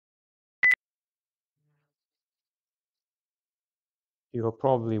You're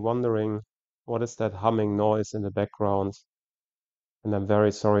probably wondering, what is that humming noise in the background? And I'm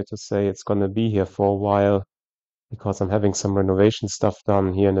very sorry to say it's going to be here for a while because I'm having some renovation stuff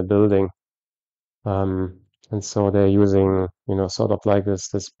done here in the building. And so they're using, sort of like this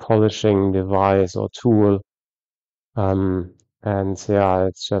polishing device or tool. Um, and yeah,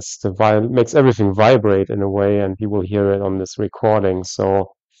 it's just makes everything vibrate in a way, and you will hear it on this recording.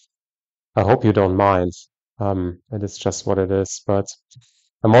 So I hope you don't mind. It is just what it is. But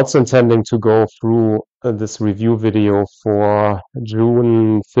I'm also intending to go through this review video for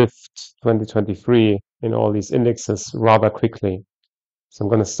June 5th, 2023 in all these indexes rather quickly. So I'm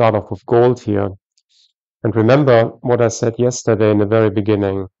going to start off with gold here. And remember what I said yesterday in the very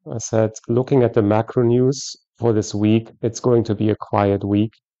beginning. I said, looking at the macro news for this week, it's going to be a quiet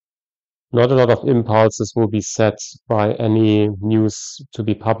week. Not a lot of impulses will be set by any news to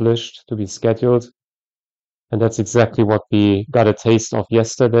be published, to be scheduled. And that's exactly what we got a taste of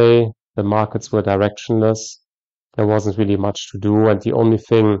yesterday. The markets were directionless. There wasn't really much to do. And the only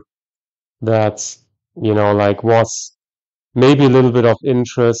thing that, was maybe a little bit of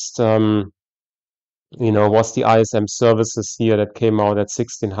interest, was the ISM services here that came out at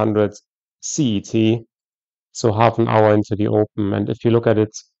 1600 CET. So half an hour into the open. And if you look at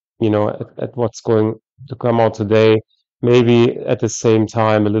it, at what's going to come out today, maybe at the same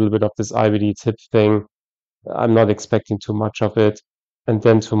time, a little bit of this IBD tip thing. I'm not expecting too much of it. And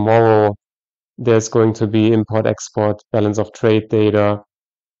then tomorrow, there's going to be import-export balance of trade data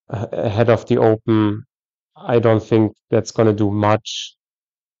ahead of the open. I don't think that's going to do much.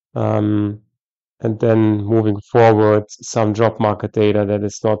 And then moving forward, some job market data that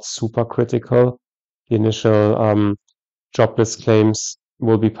is not super critical. The initial jobless claims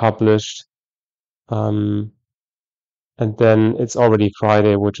will be published. And then it's already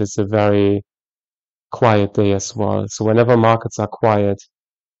Friday, which is a very quiet day as well. So whenever markets are quiet,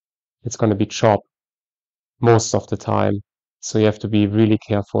 it's going to be chop most of the time. So you have to be really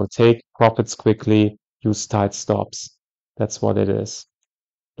careful. Take profits quickly, use tight stops. That's what it is.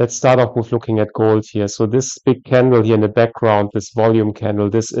 Let's start off with looking at gold here. So this big candle here in the background, this volume candle,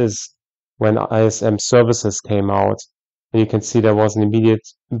 this is when ISM services came out. And you can see there was an immediate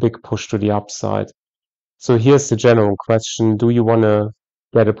big push to the upside. So here's the general question. Do you want to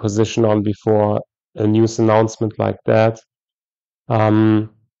get a position on before a news announcement like that?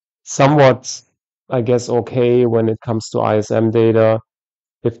 Somewhat, I guess, okay when it comes to ISM data.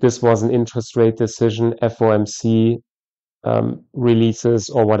 If this was an interest rate decision, FOMC releases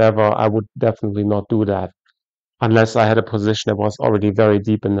or whatever, I would definitely not do that unless I had a position that was already very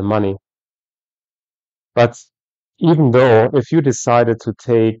deep in the money. But even though if you decided to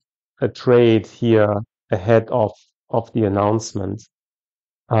take a trade here ahead of the announcement,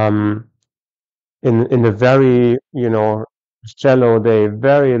 in a very, shallow day,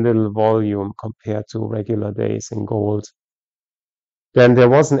 very little volume compared to regular days in gold, then there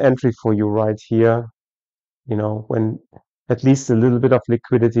was an entry for you right here, when at least a little bit of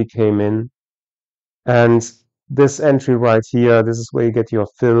liquidity came in. And this entry right here, this is where you get your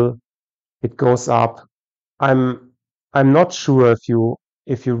fill. It goes up. I'm not sure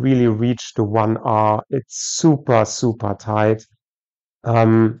if you really reach the 1R. It's super, super tight.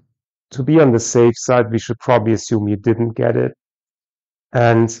 To be on the safe side, we should probably assume you didn't get it.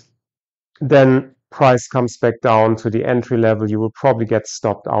 And then price comes back down to the entry level. You will probably get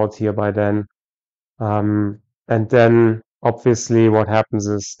stopped out here by then. And then obviously what happens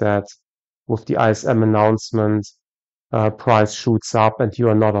is that with the ISM announcement, price shoots up and you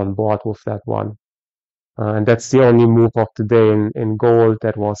are not on board with that one. And that's the only move of the day in gold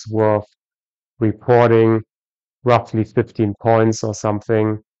that was worth reporting, roughly 15 points or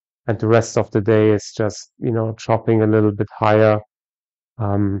something. And the rest of the day is just, chopping a little bit higher.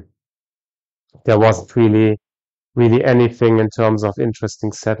 There wasn't really anything in terms of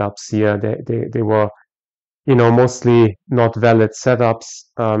interesting setups here. They were, mostly not valid setups,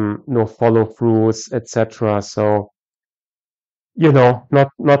 no follow-throughs, etc. So,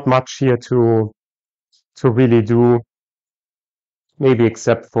 not much here to really do, maybe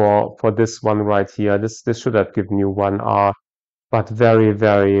except for this one right here. This should have given you 1R, but very,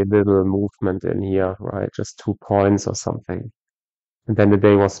 very little movement in here, right? Just 2 points or something. And then the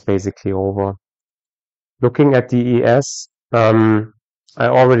day was basically over. Looking at the ES, I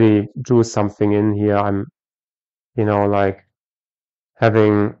already drew something in here. I'm, like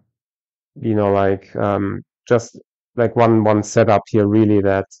having, just like one setup here really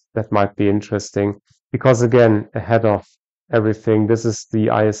that might be interesting. Because again, ahead of everything, this is the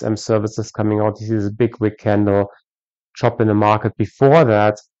ISM services coming out. This is a big wick candle, chop in the market. Before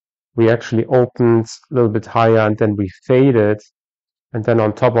that, we actually opened a little bit higher and then we faded. And then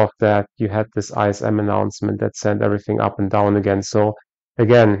on top of that, you had this ISM announcement that sent everything up and down again. So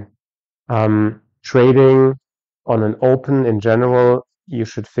again, trading on an open in general, you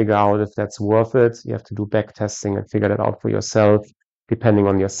should figure out if that's worth it. You have to do back testing and figure that out for yourself, depending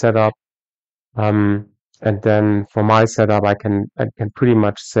on your setup. And then for my setup, I can pretty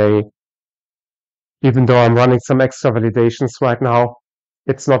much say, even though I'm running some extra validations right now,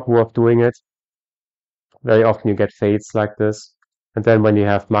 it's not worth doing it. Very often you get fades like this. And then when you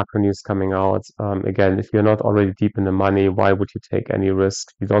have macro news coming out, again, if you're not already deep in the money, why would you take any risk?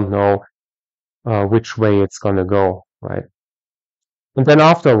 You don't know which way it's gonna go, right? And then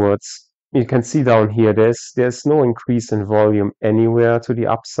afterwards, you can see down here, there's no increase in volume anywhere to the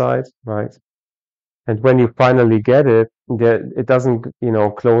upside, right? And when you finally get it, it doesn't,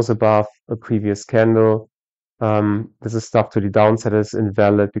 close above a previous candle. This is stuff to the downside is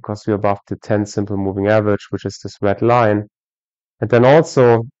invalid because we're above the 10 simple moving average, which is this red line. And then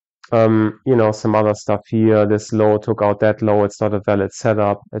also, some other stuff here. This low took out that low. It's not a valid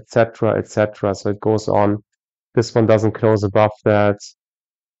setup, etc., etc. So it goes on. This one doesn't close above that.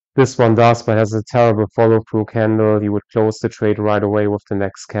 This one does, but has a terrible follow-through candle. You would close the trade right away with the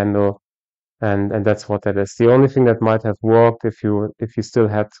next candle, and that's what that is. The only thing that might have worked if you still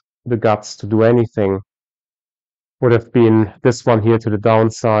had the guts to do anything would have been this one here to the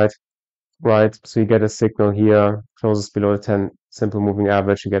downside, right? So you get a signal here, closes below the 10 simple moving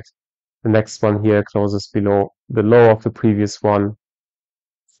average. You get the next one here, closes below the low of the previous one.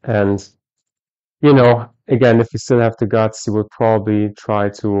 And, again, if you still have the guts, you would probably try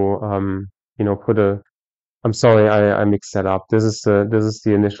to, put a, I'm sorry, I mixed that up. This is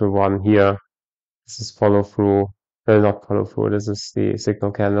the initial one here. This is follow through, not follow through. This is the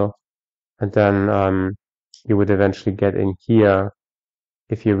signal candle. And then, you would eventually get in here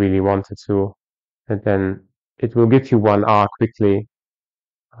if you really wanted to. And then it will give you 1R quickly.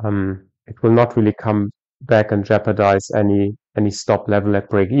 It will not really come back and jeopardize any stop level at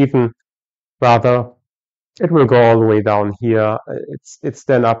break even. Rather, it will go all the way down here. It's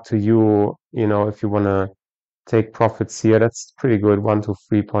then up to you, if you want to take profits here. That's pretty good, 1 to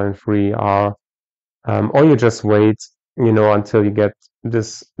 3.3 R. Or you just wait, until you get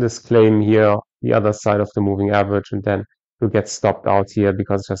this claim here, the other side of the moving average, and then you'll get stopped out here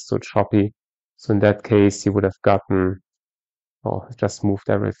because it's just so choppy. So in that case, you would have gotten, oh, it just moved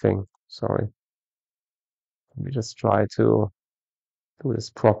everything. Sorry. Let me just try to do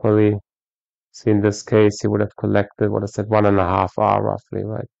this properly. See, in this case, you would have collected, what is that, 1.5 R roughly,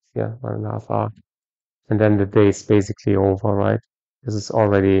 right? Yeah, 1.5 R. And then the day is basically over, right? This is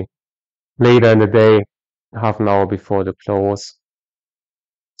already later in the day, half an hour before the close.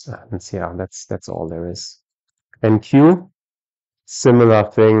 And yeah, that's all there is. And Q, similar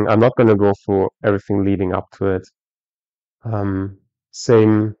thing. I'm not going to go through everything leading up to it.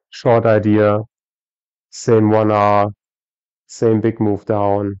 Same short idea, same 1R, same big move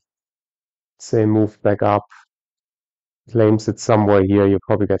down, same move back up. Claims it somewhere here. You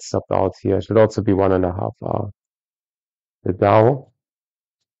probably get stopped out here. It should also be 1.5 R. The Dow,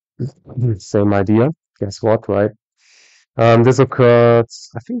 same idea. Guess what, right? This occurred,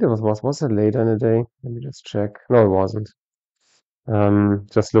 I think was it later in the day? Let me just check. No, it wasn't.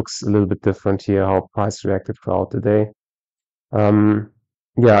 Just looks a little bit different here, how price reacted throughout the day.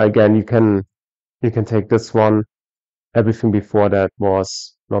 Yeah, again, you can take this one. Everything before that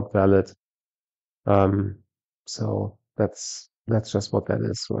was not valid. So that's just what that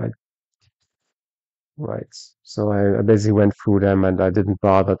is, right? Right. So I basically went through them and I didn't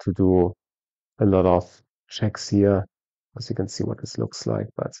bother to do a lot of checks here, as you can see what this looks like,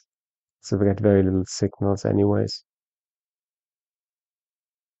 but so we get very little signals anyways.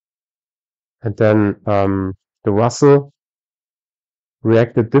 And then the Russell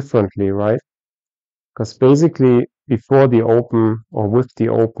reacted differently, right? Because basically before the open or with the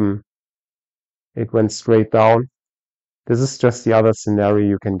open, it went straight down. This is just the other scenario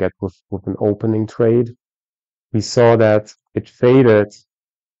you can get with an opening trade. We saw that it faded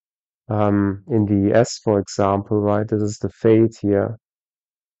in the ES, for example, right? This is the fade here.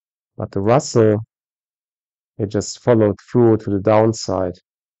 But the Russell, it just followed through to the downside,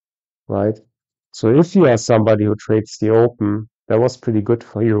 right? So if you are somebody who trades the open, that was pretty good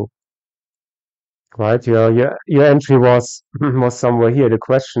for you, right? Your entry was was somewhere here. The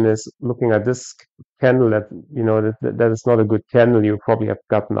question is, looking at this candle, that is not a good candle. You probably have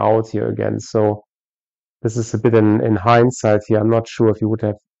gotten out here again. So this is a bit in hindsight here. I'm not sure if you would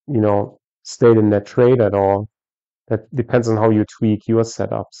have, stayed in that trade at all. That depends on how you tweak your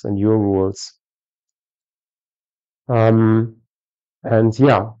setups and your rules. And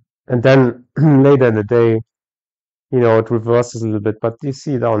yeah, and then later in the day, it reverses a little bit, but you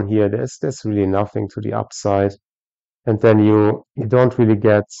see down here, there's really nothing to the upside. And then you don't really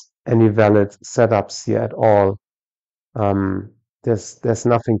get any valid setups here at all. There's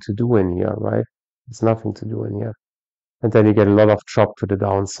nothing to do in here, right? There's nothing to do in here. And then you get a lot of chop to the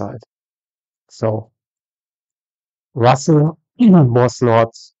downside. So Russell was not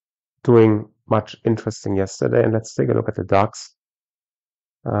doing much interesting yesterday. And let's take a look at the DAX.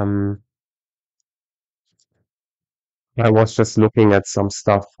 I was just looking at some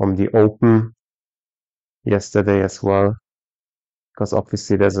stuff from the open yesterday as well, because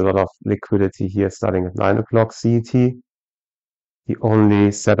obviously there's a lot of liquidity here starting at 9 o'clock CET. The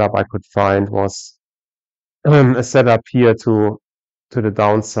only setup I could find was a setup here to the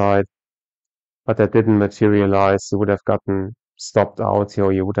downside, but that didn't materialize. You would have gotten stopped out here,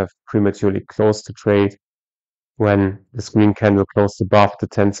 or you would have prematurely closed the trade when this green candle closed above the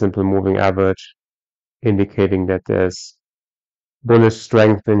 10 simple moving average, indicating that there's bullish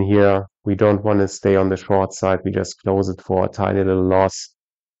strength in here. We don't want to stay on the short side. We just close it for a tiny little loss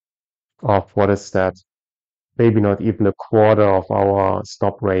of, what is that? Maybe not even a quarter of our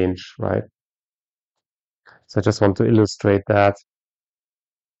stop range, right? So I just want to illustrate that.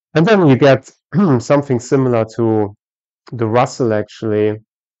 And then you get something similar to the Russell, actually.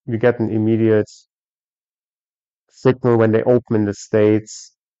 You get an immediate signal when they open in the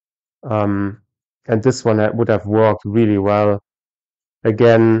States. And this one would have worked really well.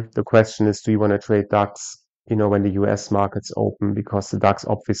 Again, the question is, do you want to trade DAX, when the US markets open? Because the DAX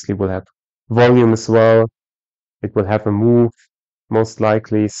obviously will have volume as well. It will have a move, most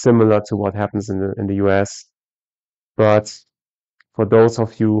likely similar to what happens in the US. But for those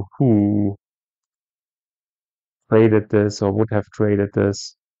of you who traded this or would have traded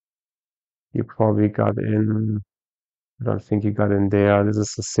this, you probably got in. I don't think you got in there. This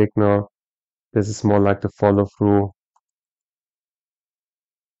is a signal. This is more like the follow through.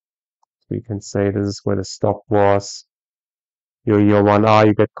 So you can say this is where the stop was. Your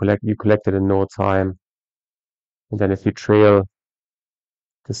 1R you collected in no time. And then if you trail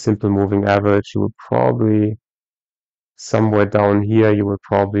the simple moving average, you would probably somewhere down here, you will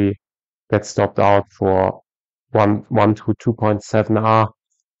probably get stopped out for 1 to 2.7 R.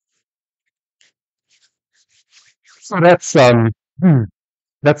 So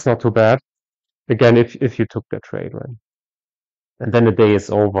that's not too bad. Again, if you took the trade, right? And then the day is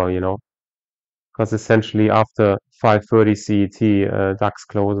over, because essentially after 5:30 CET, DAX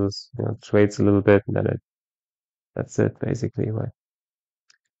closes, trades a little bit, and then that's it basically, right?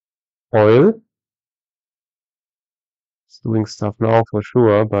 Oil is doing stuff now for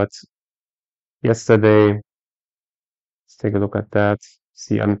sure, but yesterday, let's take a look at that.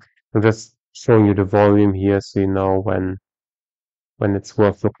 See, I'm just showing you the volume here, so you know when it's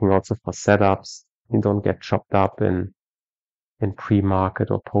worth looking also for setups. You don't get chopped up in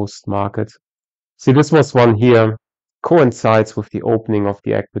pre-market or post-market. See, this was one here, coincides with the opening of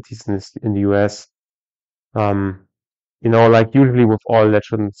the equities in the US. Like usually with oil, that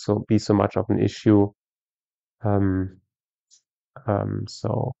shouldn't be so much of an issue.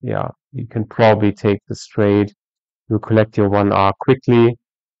 So yeah, you can probably take this trade. You collect your 1R quickly,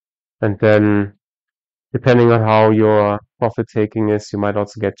 and then depending on how your profit taking is, you might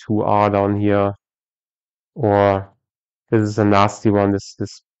also get 2R down here, or this is a nasty one. This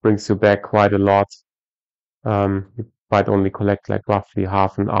brings you back quite a lot. You might only collect like roughly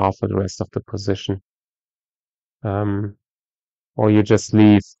half an R for the rest of the position. Or you just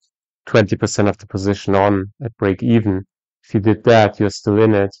leave 20% of the position on at break even. If you did that, you're still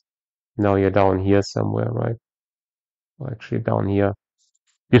in it. Now you're down here somewhere, right? Or actually down here.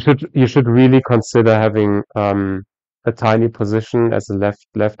 You should really consider having a tiny position as a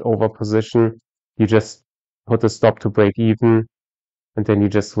leftover position. You just put a stop to break even, and then you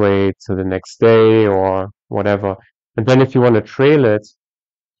just wait till the next day or whatever. And then if you want to trail it,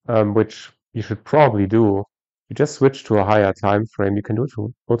 which you should probably do, you just switch to a higher time frame. You can go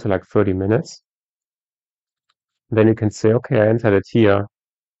to like 30 minutes. And then you can say, okay, I entered it here,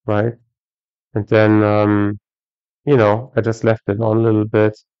 right? And then, I just left it on a little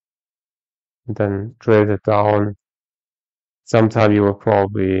bit and then trailed it down. Sometime you were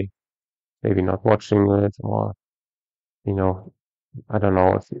probably maybe not watching it, or, I don't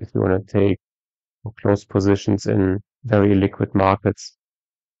know if you want to take or close positions in very liquid markets.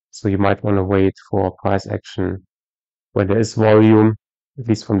 So you might want to wait for price action when there is volume, at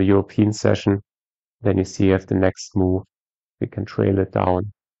least from the European session. Then you see if the next move, we can trail it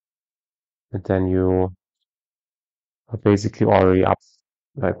down. And then you are basically already up,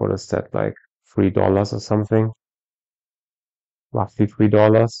 like, what is that, like $3 or something? Roughly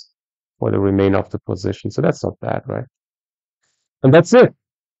 $3. for the remainder of the position. So that's not bad, right? And that's it.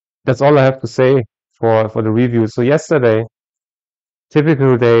 That's all I have to say for the review. So yesterday,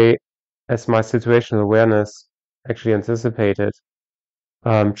 typical day, as my situational awareness actually anticipated.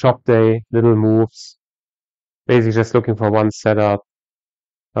 Chop day, little moves, basically just looking for one setup,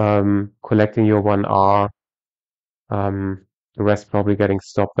 collecting your 1R, the rest probably getting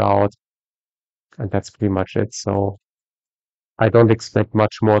stopped out, and that's pretty much it. So I don't expect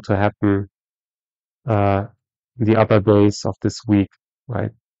much more to happen the other days of this week,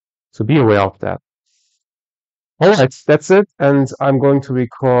 right? So be aware of that. All right, that's it. And I'm going to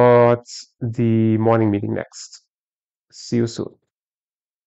record the morning meeting next. See you soon.